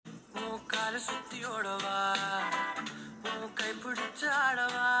சுத்தியோடவா உன் கை பிடிச்ச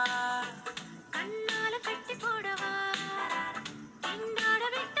ஆடவா கண்ணால கட்டி போடவா என்னோட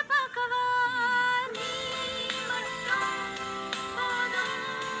விட்டு பார்க்கவா நீ மட்டும் போதும்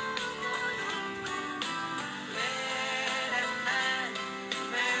வேறென்ன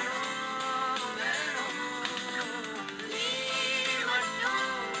வேணும் வேணும் நீ மட்டும்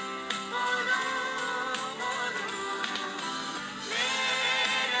போதும் போதும்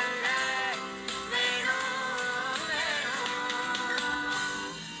வேறென்ன வேணும் வேணும்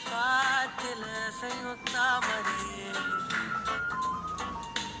காத்தில செய்யும் தாமரை